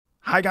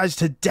Hi guys,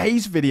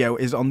 today's video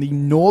is on the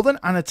Northern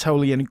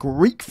Anatolian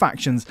Greek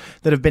factions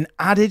that have been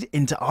added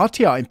into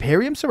RTR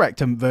Imperium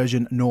Surrectum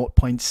version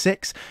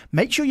 0.6.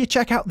 Make sure you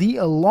check out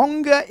the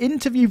longer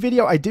interview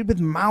video I did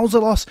with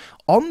Mausolos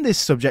on this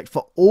subject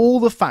for all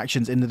the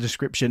factions in the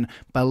description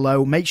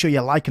below. Make sure you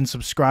like and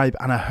subscribe,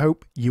 and I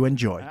hope you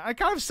enjoy. I'm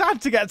kind of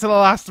sad to get to the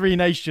last three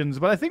nations,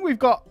 but I think we've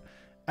got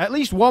at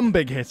least one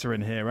big hitter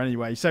in here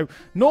anyway. So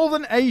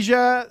Northern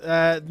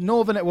Asia,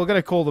 we're going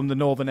to call them the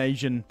Northern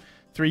Asian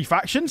three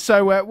factions.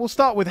 So we'll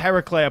start with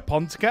Heraclea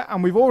Pontica,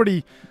 and we've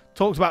already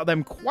talked about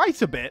them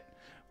quite a bit.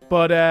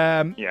 But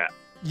yeah.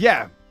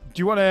 Do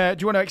you want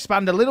to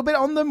expand a little bit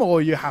on them, or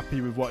are you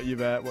happy with what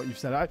you've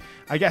said?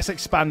 I guess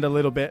expand a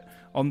little bit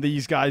on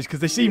these guys because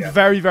they seem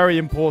very, very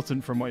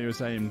important from what you were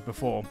saying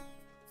before.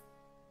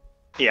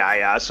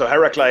 Yeah. So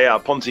Heraclea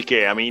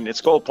Pontica, I mean,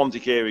 it's called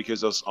Pontica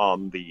because it's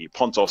on the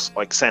Pontos,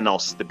 like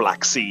Xenos, the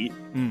Black Sea,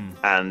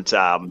 and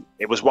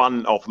it was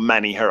one of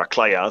many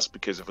Heracleas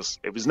because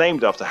it was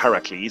named after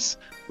Heracles,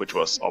 which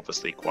was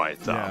obviously quite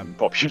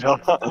popular,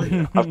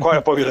 quite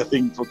a popular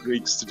thing for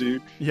Greeks to do.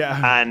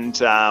 Yeah,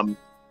 and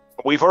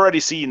we've already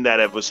seen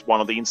that it was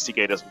one of the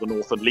instigators of the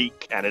Northern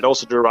League, and it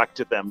also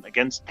directed them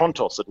against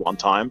Pontos at one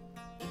time.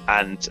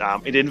 And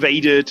it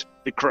invaded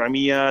the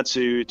Crimea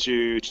to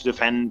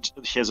defend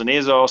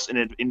Chersonesos, and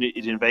it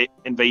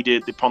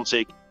invaded the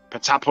Pontic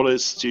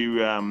Pentapolis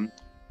to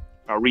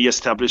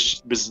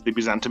re-establish the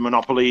Byzantine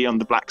monopoly on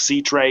the Black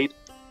Sea trade.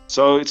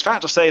 So it's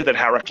fair to say that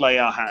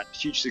Heraclea had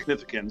huge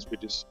significance,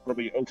 which is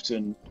probably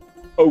often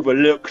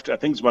overlooked. I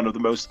think it's one of the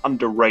most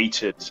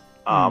underrated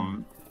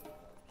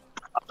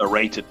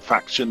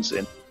factions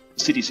in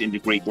cities in the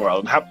Greek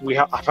world. We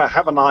have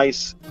a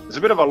nice, it's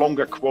a bit of a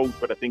longer quote,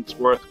 but I think it's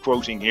worth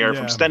quoting here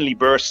from Stanley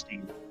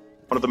Burstein,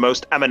 one of the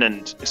most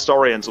eminent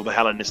historians of the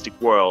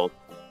Hellenistic world,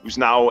 who's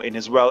now in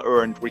his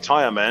well-earned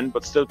retirement,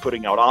 but still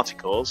putting out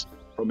articles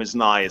from his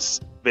nice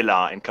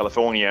villa in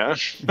California.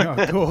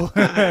 Oh, cool.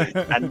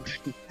 And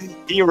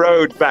he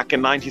wrote back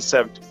in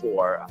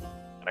 1974,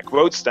 and I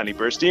quote Stanley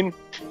Burstein,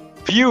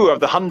 "Few of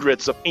the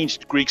hundreds of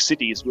ancient Greek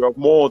cities were of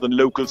more than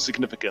local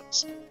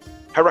significance.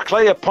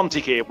 Heraclea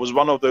Pontica was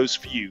one of those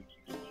few.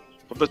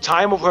 From the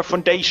time of her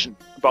foundation,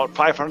 about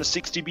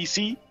 560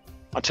 BC,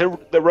 until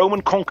the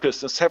Roman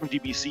conquest in 70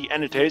 BC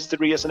ended her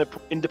history as an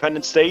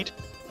independent state,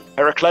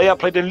 Heraclea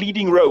played a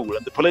leading role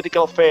in the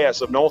political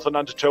affairs of Northern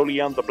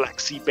Anatolia and the Black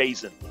Sea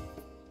Basin.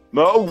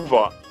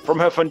 Moreover, from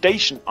her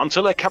foundation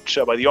until her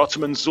capture by the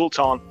Ottoman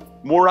Sultan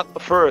Murad I in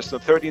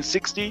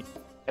 1360,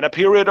 in a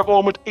period of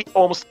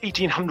almost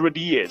 1800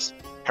 years,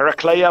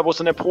 Heraclea was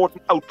an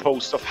important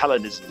outpost of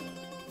Hellenism.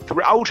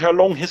 Throughout her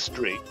long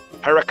history,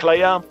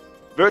 Heraclea,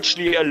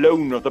 virtually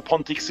alone of the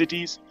Pontic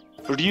cities,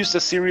 produced a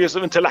series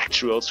of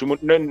intellectuals who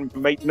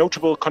made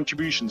notable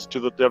contributions to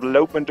the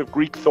development of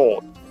Greek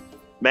thought.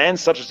 Men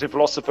such as the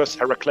philosophers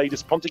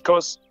Heraclitus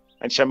Ponticus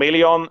and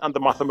Chameleon, and the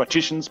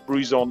mathematicians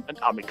Bryson and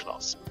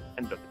Amyclas."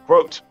 End of the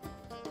quote.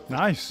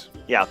 Nice.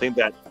 Yeah, I think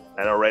that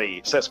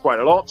already says quite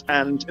a lot.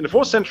 And in the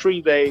 4th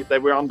century, they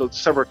were under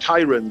several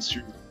tyrants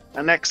who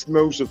annexed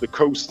most of the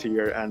coast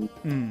here and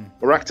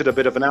erected a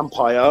bit of an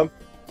empire.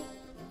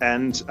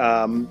 And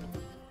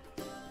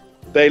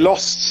they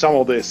lost some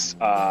of this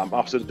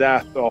after the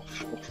death of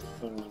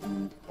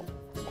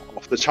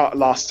the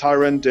last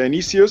tyrant,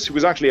 Dionysius, who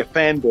was actually a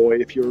fanboy,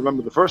 if you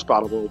remember the first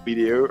part of the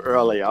video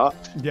earlier,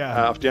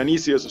 of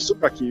Dionysius of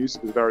Syracuse,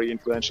 who was very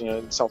influential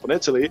in southern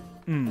Italy.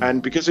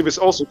 And because he was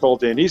also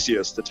called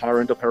Dionysius, the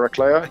tyrant of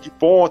Heraclea, he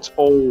bought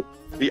all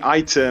the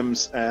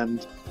items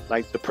and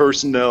like the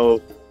personal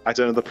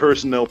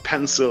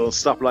pencil,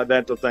 stuff like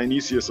that of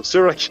Dionysius of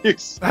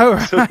Syracuse. Oh,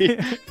 right. So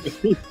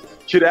he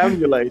could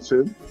emulate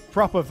him.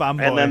 Proper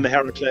fanboy. And then the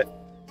Heraclea.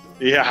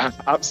 Yeah,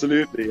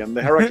 absolutely. And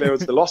the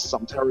Heracleans, they lost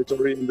some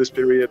territory in this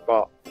period,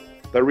 but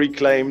they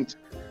reclaimed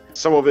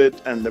some of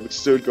it, and they would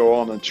still go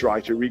on and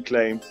try to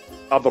reclaim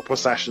other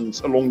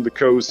possessions along the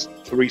coast.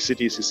 3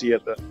 cities you see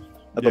at the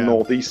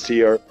northeast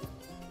here.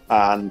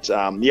 And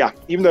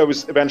even though it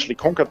was eventually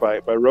conquered by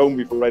Rome,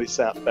 we've already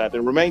said that it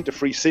remained a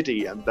free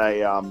city, and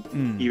they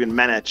even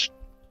managed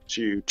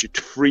to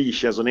free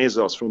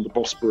Chersonesos from the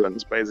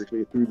Bosporans,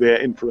 basically, through their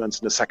influence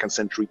in the 2nd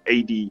century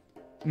AD.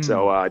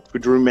 So it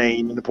would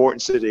remain an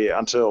important city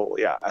until,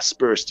 as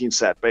Burstein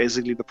said,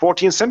 basically the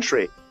 14th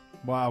century.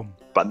 Wow.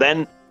 But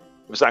then it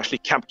was actually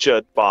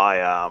captured by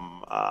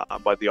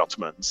the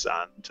Ottomans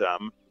and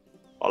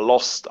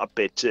lost a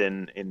bit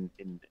in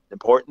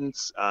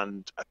importance.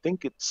 And I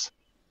think it's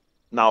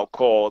now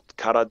called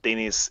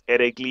Karadeniz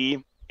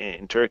Eregli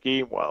in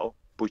Turkey. Well,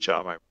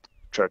 butcher my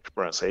Turkish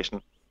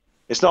pronunciation.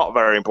 It's not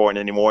very important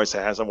anymore. It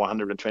has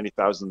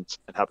 120,000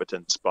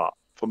 inhabitants, but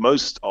for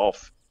most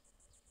of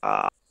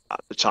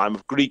the time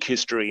of Greek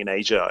history in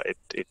Asia,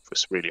 it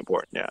was really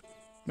important. Yeah.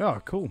 Oh,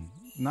 cool.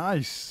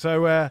 Nice.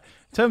 So in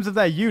terms of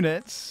their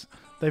units,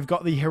 they've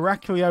got the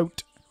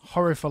Heracleote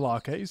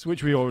Horophalarches,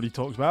 which we already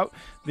talked about,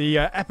 the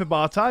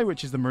Epibartai,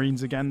 which is the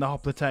Marines again, the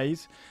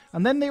Hoplites,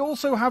 and then they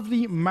also have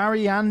the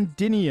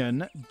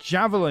Mariandynian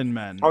Javelin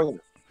Men. Oh, yeah.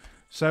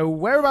 So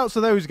whereabouts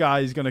are those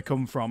guys going to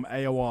come from,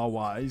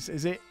 AOR-wise?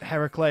 Is it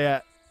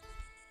Heraclea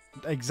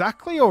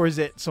exactly, or is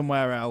it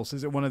somewhere else?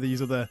 Is it one of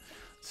these other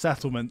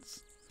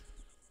settlements?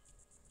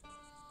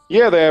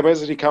 Yeah, they're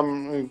basically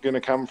going to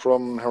come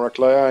from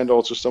Heraclea and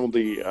also some of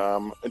the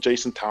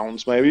adjacent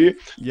towns, maybe.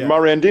 Yeah. The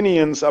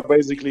Mariandinians are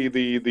basically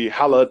the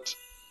Halad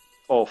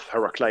of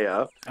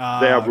Heraclea,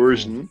 their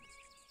version. Cool.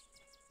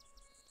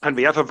 And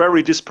we have a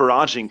very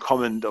disparaging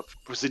comment of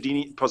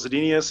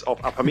Posidonius of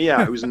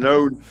Apamea, who's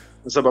known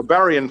as a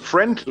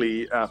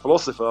barbarian-friendly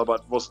philosopher,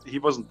 but he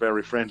wasn't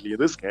very friendly in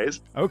this case.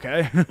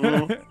 Okay.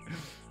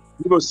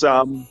 He was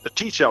the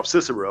teacher of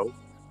Cicero,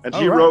 and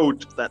he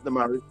wrote that the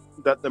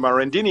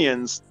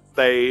Mariandinians,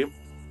 they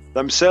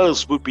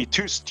themselves would be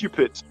too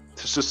stupid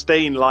to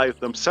sustain life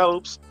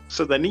themselves,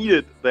 so they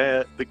needed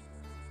the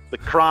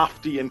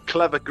crafty and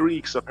clever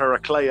Greeks of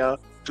Heraclea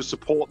to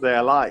support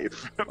their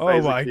life. Oh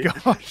my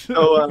gosh.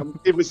 So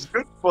it was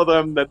good for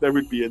them that they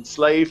would be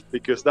enslaved,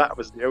 because that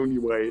was the only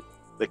way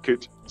they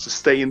could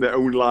sustain their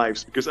own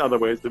lives, because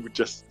otherwise they would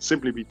just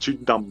simply be too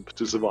dumb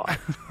to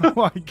survive. Oh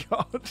my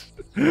god.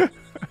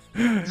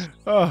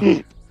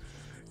 Oh.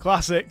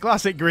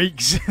 Classic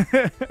Greeks.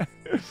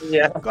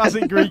 Yeah.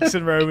 Classic Greeks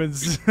and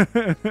Romans.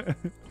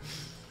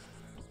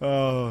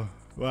 Oh,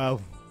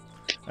 well.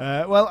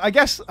 Well, I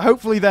guess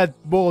hopefully they're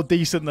more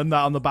decent than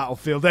that on the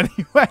battlefield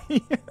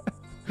anyway.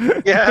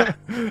 Yeah.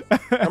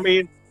 I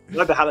mean,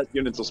 like the Hellenic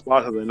units of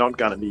Sparta, they're not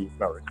going to be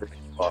very great.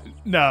 But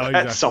no, exactly.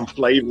 Add some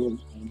flavor and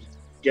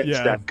get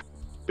that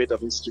bit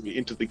of history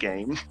into the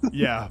game.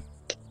 Yeah.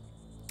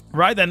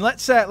 Right then,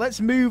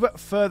 let's move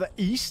further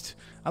east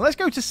and let's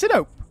go to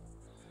Sinope.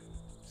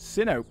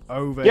 Sinope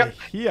over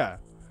here.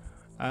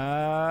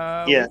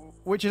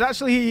 Which is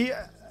actually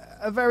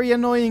a very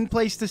annoying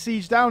place to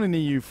siege down in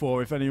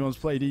EU4 if anyone's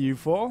played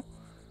EU4.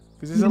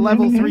 Because it's a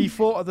level 3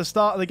 fort at the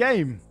start of the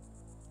game.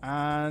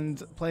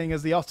 And playing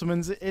as the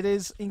Ottomans, it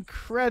is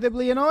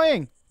incredibly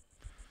annoying.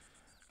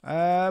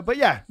 But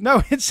yeah,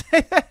 no, it's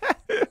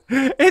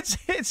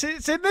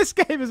it's in this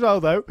game as well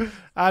though,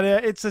 and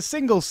it's a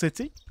single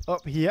city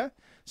up here,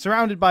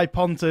 surrounded by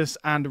Pontus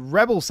and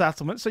rebel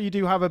settlements. So you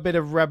do have a bit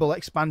of rebel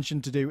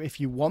expansion to do if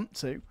you want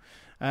to,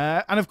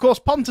 and of course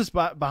Pontus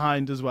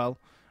behind as well.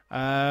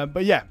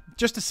 But yeah,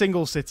 just a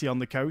single city on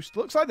the coast.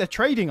 Looks like they're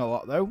trading a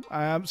lot though.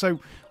 So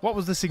what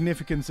was the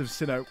significance of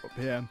Sinope up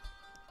here?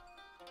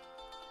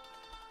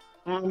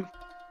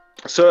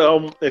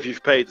 So if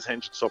you've paid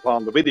attention so far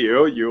in the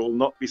video, you'll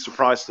not be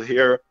surprised to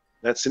hear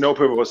that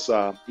Sinope was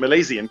a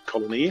Milesian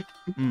colony,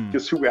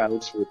 because who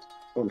else would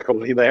own a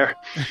colony there?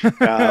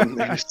 In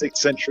the 6th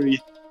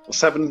century,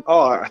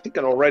 I think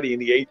already in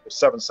the 8th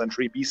or 7th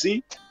century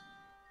BC.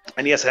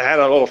 And yes, it had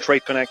a lot of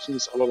trade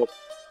connections, a lot of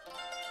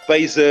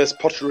bases,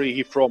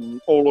 pottery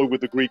from all over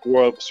the Greek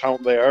world was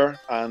found there.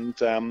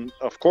 And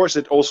of course,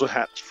 it also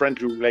had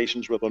friendly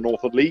relations with the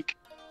Northern League.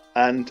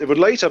 And it would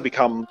later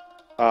become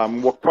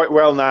quite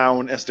well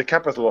known as the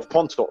capital of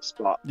Pontus,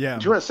 but in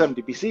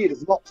 270 BC it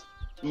is not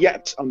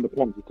yet under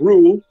Pontic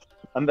rule,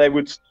 and it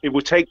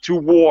would take 2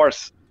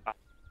 wars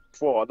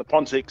for the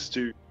Pontics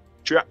to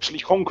actually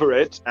conquer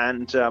it,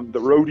 and the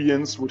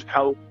Rhodians would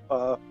help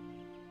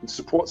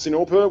support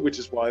Sinope, which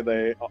is why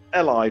they are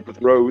allied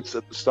with Rhodes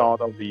at the start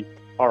of the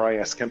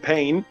RIS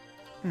campaign.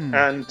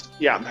 And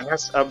yeah, it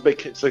has a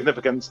big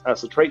significance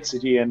as a trade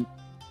city. And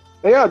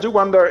I do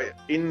wonder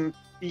in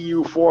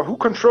EU4, who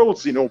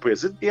controls Sinope?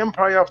 Is it the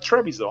Empire of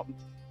Trebizond?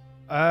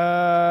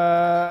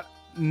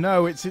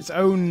 No, it's its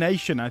own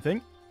nation, I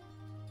think.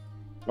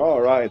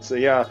 All right. So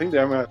yeah, I think the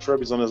Empire of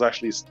Trebizond is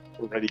actually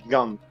already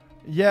gone.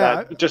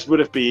 Yeah. That just would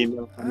have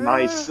been a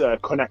nice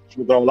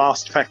connection with our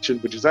last faction,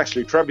 which is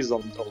actually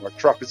Trebizond, or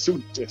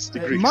Trapezunt, as the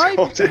Greeks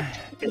called it.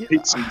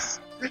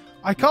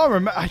 I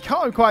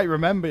can't quite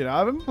remember. You know, I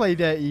haven't played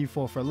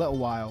EU4 for a little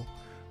while,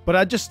 but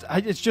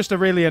it's just a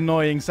really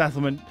annoying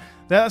settlement.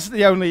 That's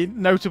the only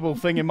notable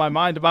thing in my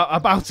mind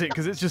about it,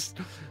 because it's just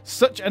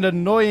such an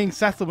annoying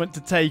settlement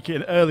to take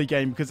in early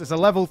game, because it's a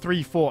level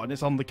 3 fort and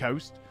it's on the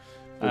coast.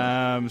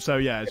 So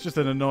yeah, it's just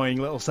an annoying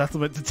little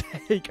settlement to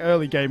take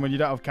early game when you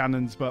don't have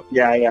cannons. But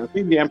yeah, I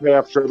think the Empire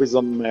of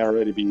Trebizond may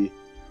already be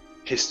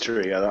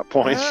history at that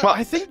point.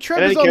 I think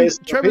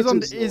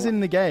Trebizond is in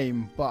the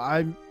game, but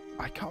I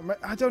can't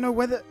remember. I don't know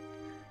whether.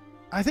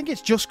 I think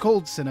it's just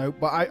called Sinope,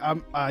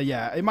 but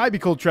yeah, it might be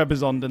called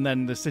Trebizond, and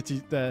then the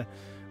city the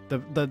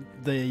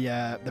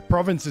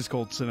province is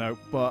called Sinope,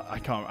 but I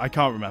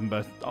can't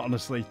remember,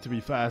 honestly, to be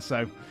fair.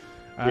 So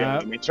yeah,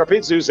 I mean,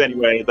 Trapezus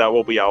anyway, that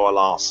will be our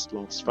last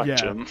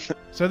faction. Yeah.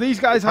 So these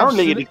guys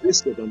apparently it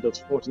existed until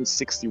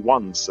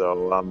 1461.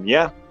 So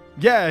yeah.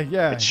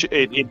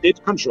 It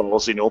did control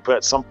Sinope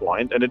at some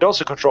point, and it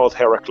also controlled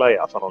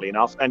Heraclea, funnily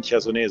enough, and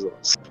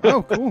Chersonesos.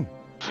 Oh, cool.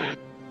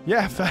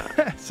 Yeah.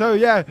 So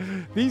yeah,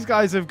 these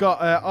guys have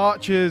got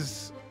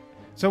archers.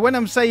 So when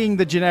I'm saying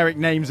the generic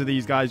names of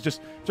these guys,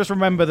 just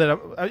remember that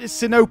it's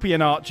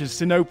Sinopian archers,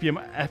 Sinopian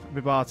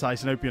Epibartai,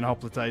 Sinopian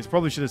Hoplites.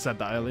 Probably should have said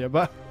that earlier,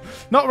 but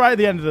not right at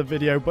the end of the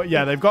video. But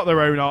yeah, they've got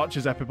their own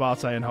archers,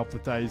 Epibartai and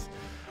Hoplites.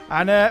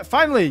 And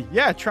finally,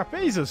 yeah,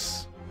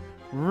 Trapezus.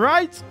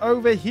 right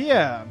over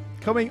here,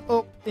 coming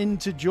up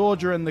into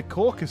Georgia and the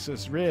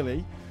Caucasus,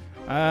 really.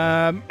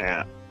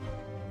 Yeah.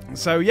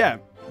 So, yeah,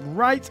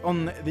 right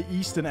on the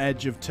eastern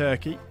edge of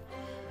Turkey.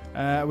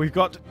 We've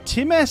got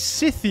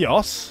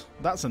Timesithios,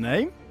 that's a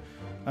name,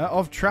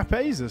 of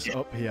Trapezus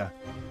up here.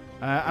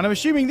 And I'm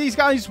assuming these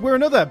guys were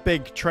another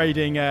big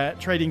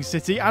trading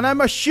city. And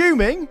I'm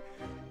assuming,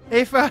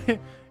 if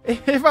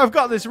I've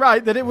got this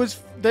right, that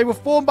they were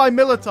formed by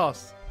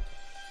Miletos.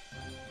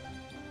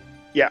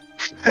 Yeah.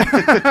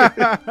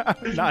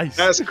 Nice.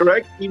 That's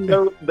correct, even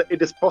though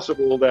it is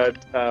possible that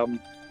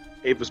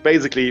it was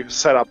basically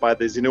set up by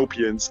the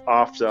Xenopians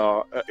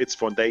after its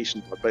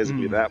foundation. But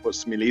basically that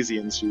was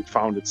Milesians who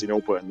founded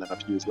Xenopa, and then a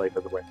few years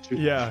later they went to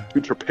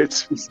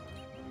Trapezus.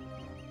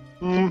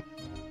 Nice.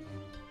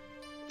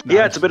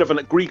 Yeah, it's a bit of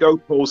a Greek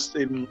outpost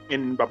in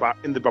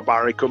the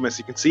Barbaricum, as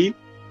you can see.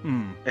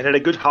 It had a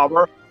good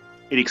harbor.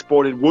 It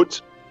exported wood,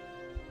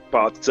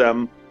 but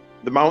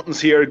the mountains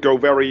here go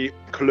very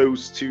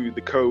close to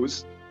the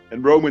coast.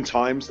 In Roman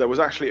times, there was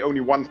actually only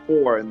one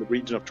fort in the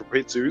region of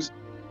Trapezus,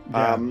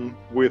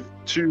 with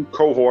 2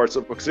 cohorts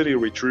of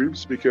auxiliary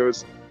troops,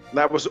 because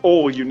that was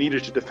all you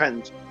needed to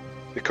defend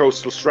the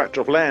coastal stretch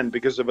of land,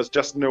 because there was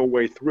just no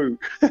way through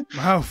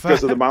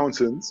because of the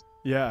mountains.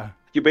 Yeah.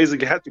 You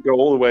basically had to go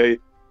all the way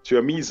to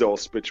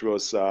Amisos, which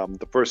was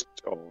the first.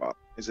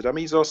 Is it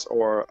Amisos,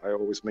 or I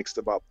always mixed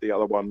up the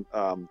other one?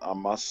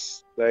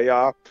 Amas. They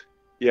are,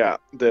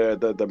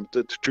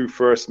 the 2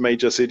 first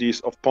major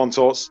cities of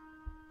Pontos,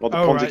 or the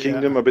Pontic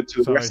Kingdom, a bit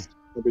to the west.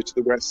 A bit to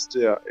the west.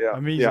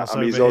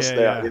 Amisos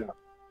there. Yeah.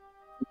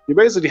 You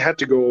basically had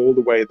to go all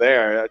the way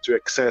there to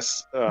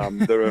access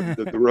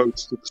the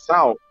roads to the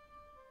south,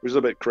 which is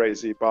a bit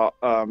crazy. But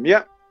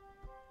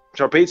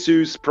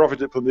Trapezus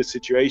profited from this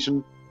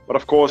situation. But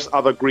of course,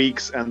 other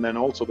Greeks and then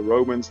also the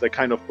Romans, they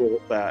kind of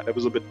thought that it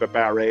was a bit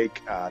barbaric,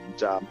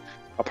 and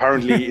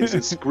apparently its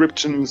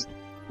inscriptions,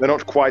 they're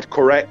not quite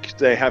correct.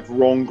 They have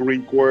wrong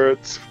Greek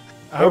words.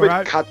 They're a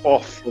bit cut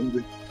off from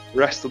the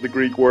rest of the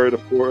Greek word,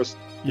 of course.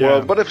 Yeah.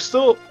 Well, but it's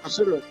still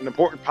considered an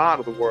important part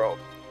of the world.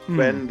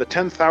 When the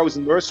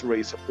 10,000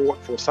 mercenaries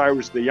fought for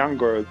Cyrus the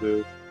Younger,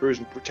 the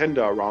Persian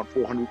pretender, around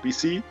 400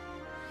 BC,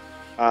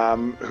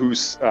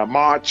 whose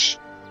march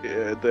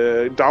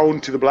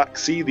down to the Black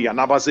Sea, the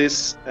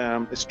Anabasis,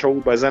 is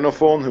told by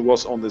Xenophon, who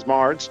was on this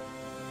march.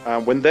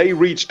 When they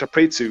reach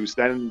Trapezus,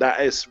 then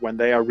that is when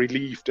they are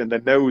relieved and they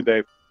know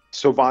they've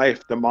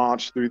survived the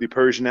march through the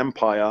Persian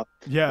Empire.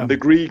 Yeah. And the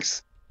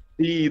Greeks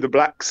see the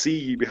Black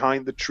Sea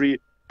behind the tree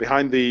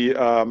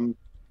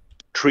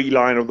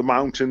line of the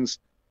mountains.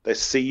 They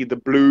see the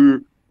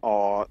blue,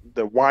 or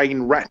the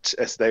wine red,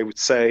 as they would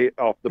say,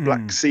 of the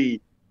Black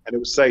Sea, and it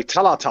would say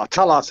Talata,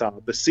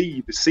 Talata, the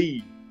sea, the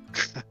sea.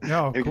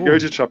 Oh, and cool. go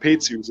to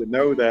Trapezus and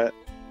know that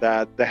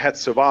they had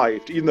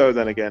survived, even though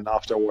then again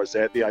afterwards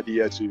they had the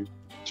idea to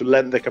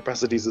lend their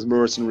capacities as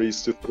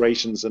mercenaries to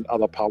Thracians and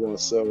other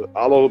powers, so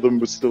a lot of them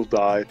would still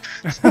die.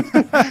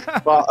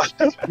 But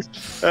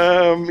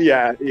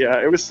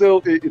it was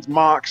still, it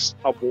marks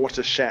a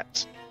watershed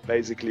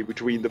basically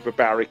between the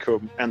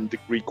Barbaricum and the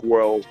Greek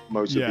world,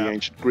 most of the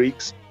ancient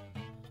Greeks.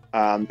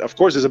 And of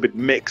course it's a bit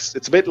mixed.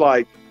 It's a bit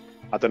like,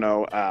 I don't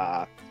know,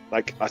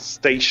 like a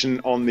station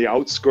on the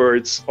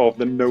outskirts of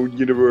the known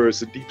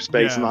universe, a Deep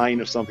Space Nine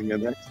or something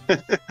like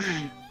that.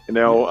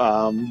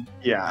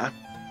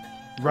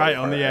 Right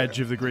on the edge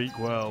of the Greek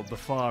world, the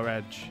far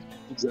edge.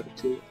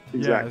 Exactly.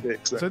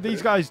 So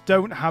these guys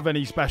don't have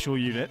any special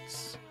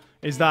units.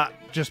 Is that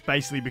just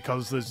basically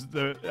because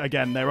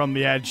they're on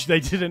the edge? They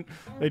didn't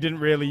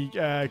really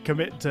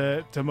commit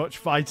to much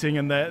fighting,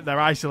 and they're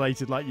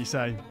isolated, like you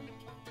say.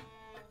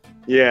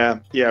 Yeah.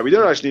 We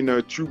don't actually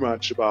know too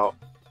much about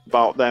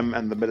them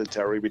and the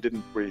military. We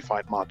didn't really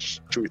find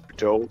much, truth be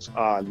told.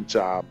 And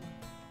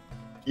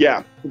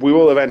we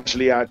will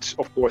eventually add,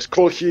 of course,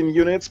 Colchian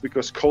units,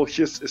 because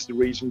Colchis is the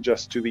region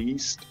just to the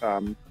east,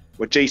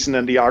 where Jason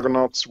and the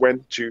Argonauts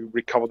went to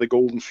recover the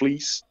Golden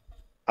Fleece,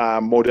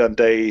 modern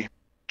day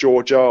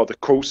Georgia, or the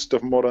coast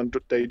of modern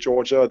day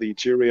Georgia. The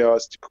interior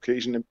is the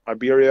Caucasian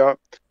Iberia.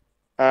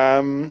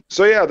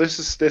 This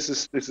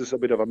is a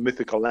bit of a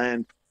mythical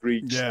land for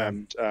Greeks,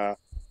 and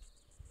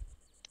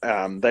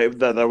they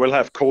will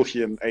have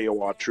Colchian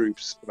AOR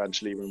troops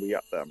eventually when we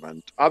get them.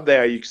 And up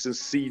there you can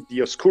see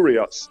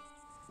Dioscurias,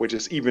 which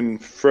is even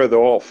further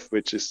off,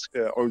 which is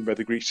owned by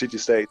the Greek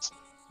city-states.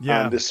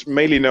 Yeah. And it's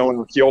mainly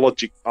known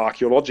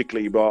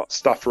archaeologically, but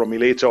stuff from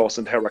Miletos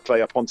and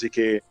Heraclea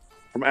Pontique,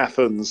 from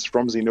Athens,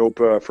 from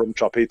Xenopa, from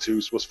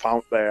Trapezus was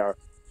found there.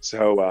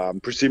 So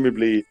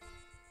presumably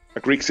a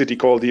Greek city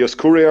called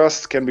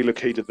Dioscurias can be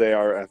located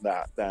there, and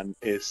that then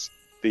is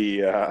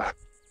the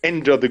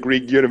end of the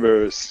Greek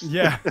universe.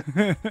 Yeah,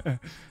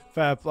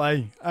 fair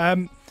play.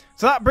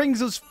 So that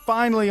brings us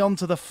finally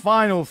onto the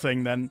final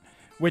thing then,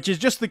 which is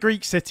just the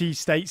Greek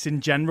city-states in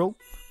general.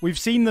 We've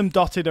seen them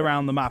dotted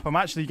around the map. I'm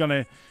actually going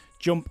to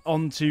jump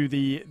onto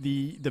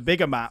the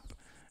bigger map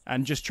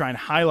and just try and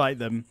highlight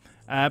them.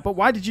 But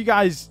why did you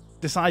guys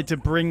decide to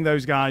bring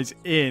those guys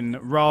in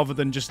rather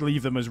than just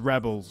leave them as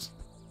rebels?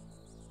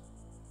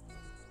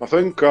 I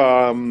think,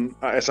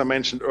 as I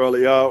mentioned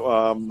earlier,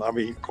 I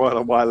mean, quite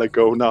a while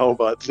ago now,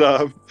 but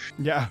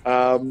Yeah.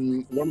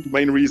 one of the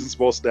main reasons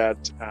was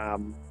that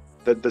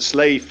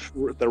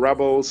the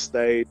rebels,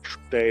 they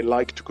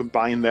like to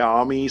combine their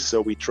armies, so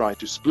we tried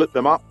to split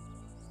them up,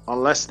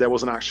 unless there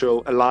was an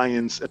actual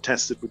alliance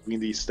attested between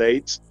these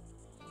states.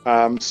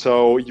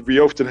 So we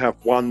often have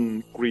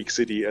one Greek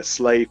city as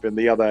slave and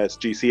the other as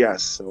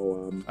GCS.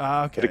 So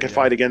Okay, they can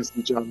fight against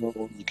each other,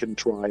 or you can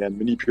try and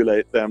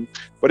manipulate them.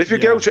 But if you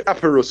go to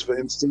Epirus, for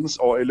instance,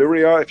 or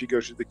Illyria, if you go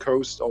to the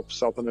coast of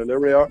southern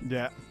Illyria,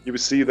 you will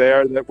see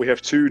there that we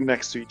have two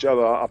next to each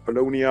other,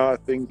 Apollonia, I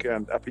think,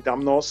 and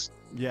Epidamnos.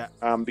 Yeah.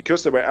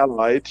 Because they were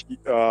allied,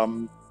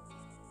 there.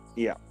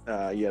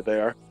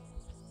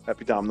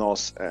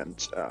 Epidamnos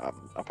and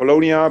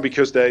Apollonia,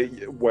 because they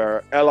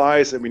were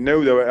allies, and we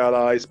know they were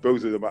allies.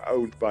 Both of them are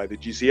owned by the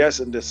GCS,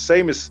 and the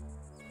same is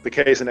the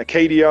case in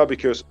Acadia,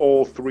 because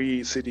all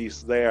three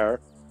cities there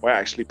were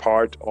actually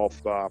part of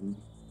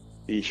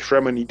the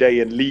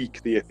Hellenic League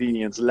the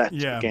Athenians led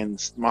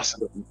against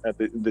Macedon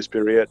in this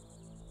period.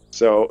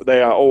 So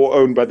they are all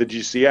owned by the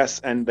GCS,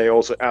 and they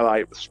also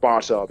allied with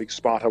Sparta, because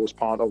Sparta was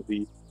part of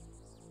the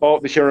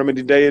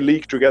Hellenic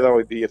League, together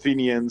with the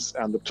Athenians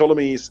and the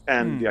Ptolemies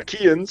and the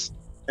Achaeans,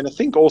 and I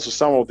think also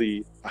some of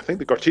the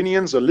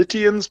Gortinians or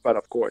Lydians, but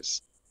of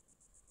course,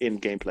 in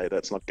gameplay,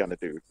 that's not going to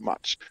do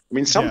much. I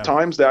mean,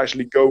 sometimes they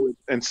actually go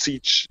and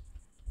siege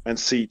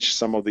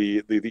some of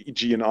the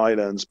Aegean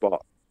islands,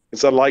 but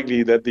it's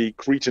unlikely that the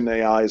Cretan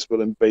AIs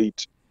will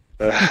invade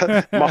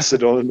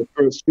Macedon in the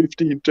first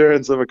 15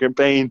 turns of a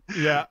campaign.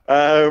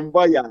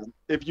 But yeah,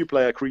 if you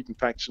play a Cretan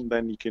faction,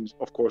 then you can,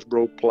 of course,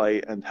 role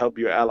play and help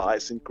your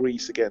allies in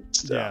Greece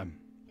against the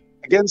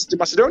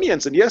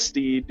Macedonians. And yes,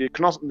 the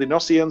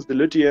Gnossians, the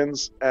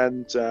Lydians,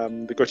 and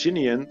the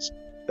Gortinians,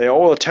 they are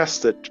all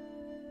attested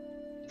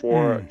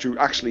to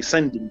actually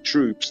sending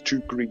troops to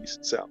Greece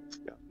itself.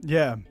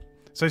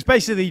 So it's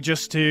basically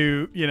just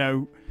to,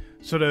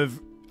 sort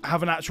of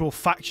have an actual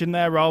faction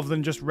there rather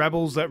than just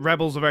rebels. That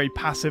rebels are very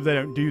passive, they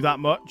don't do that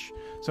much.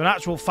 So an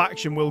actual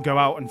faction will go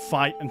out and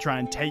fight and try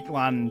and take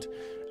land,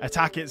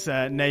 attack its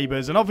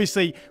neighbours. And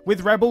obviously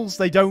with rebels,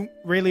 they don't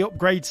really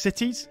upgrade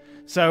cities.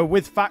 So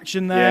with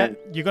faction there,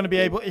 you're going to be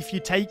able, if you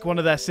take one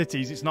of their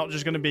cities, it's not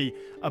just going to be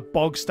a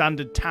bog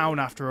standard town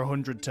after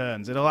 100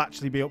 turns. It'll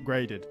actually be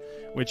upgraded,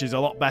 which is a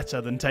lot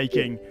better than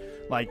taking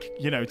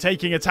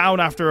taking a town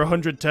after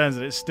 100 turns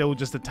and it's still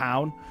just a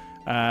town.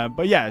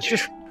 But yeah, it's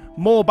just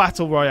more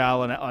battle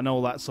royale and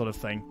all that sort of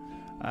thing.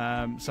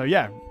 So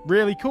yeah,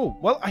 really cool.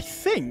 Well, I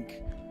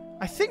think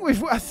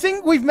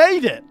we've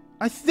made it.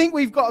 I think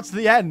we've got to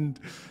the end.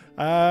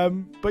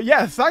 But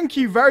yeah, thank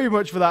you very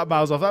much for that,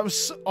 Mausolos. That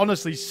was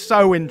honestly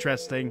so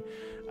interesting.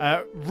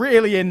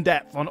 Really in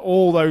depth on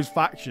all those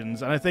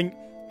factions, and I think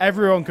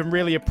everyone can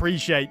really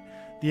appreciate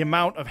the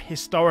amount of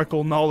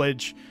historical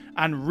knowledge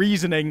and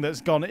reasoning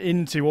that's gone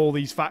into all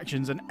these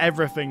factions and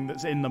everything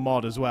that's in the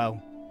mod as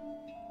well.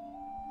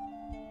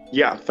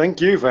 Yeah,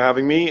 thank you for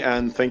having me,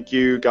 and thank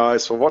you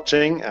guys for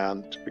watching,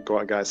 and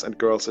guys and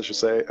girls, I should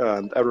say,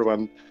 and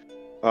everyone.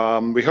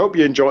 We hope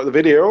you enjoyed the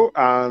video,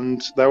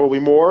 and there will be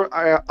more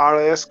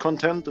RIS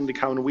content in the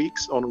coming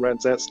weeks on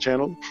Red Z's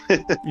channel.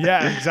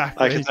 Yeah,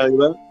 exactly. I can tell you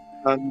that.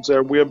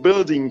 And we are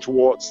building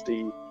towards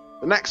the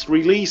next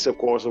release, of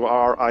course, of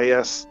our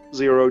RIS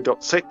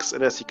 0.6,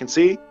 and as you can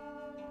see,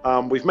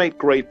 we've made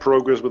great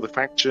progress with the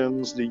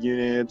factions, the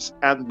units,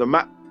 and the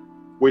map,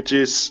 which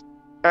is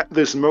at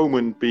this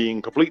moment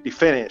being completely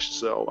finished.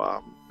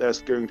 So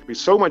there's going to be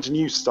so much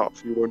new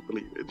stuff you won't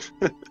believe it.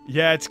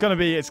 Yeah, it's gonna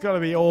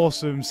be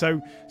awesome.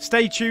 So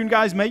stay tuned,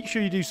 guys. Make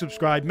sure you do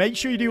subscribe. Make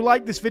sure you do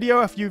like this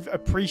video if you've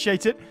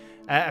appreciated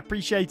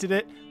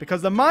it,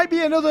 because there might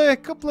be another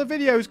couple of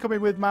videos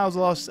coming with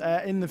Mausolos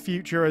in the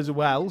future as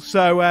well.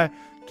 So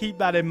keep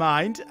that in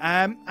mind.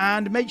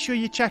 And make sure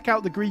you check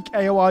out the Greek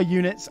AOR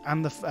units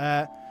and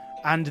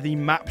the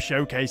map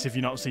showcase if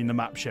you've not seen the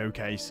map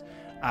showcase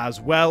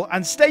as well.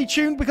 And stay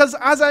tuned, because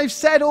as I've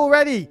said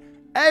already,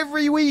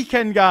 every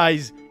weekend,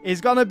 guys, is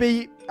going to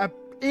be an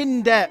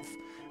in-depth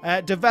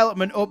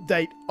development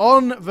update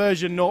on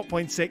version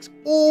 0.6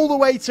 all the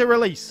way to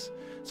release.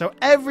 So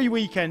every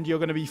weekend you're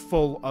going to be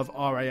full of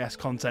RAS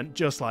content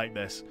just like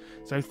this.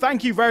 So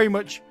thank you very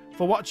much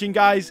for watching,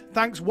 guys.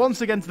 Thanks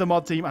once again to the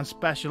mod team, and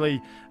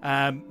especially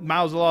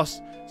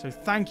Mausolos. So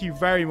thank you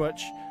very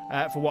much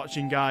for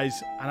watching,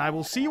 guys, and I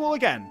will see you all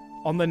again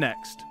on the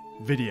next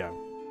video.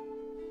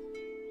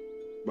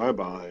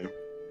 Bye-bye.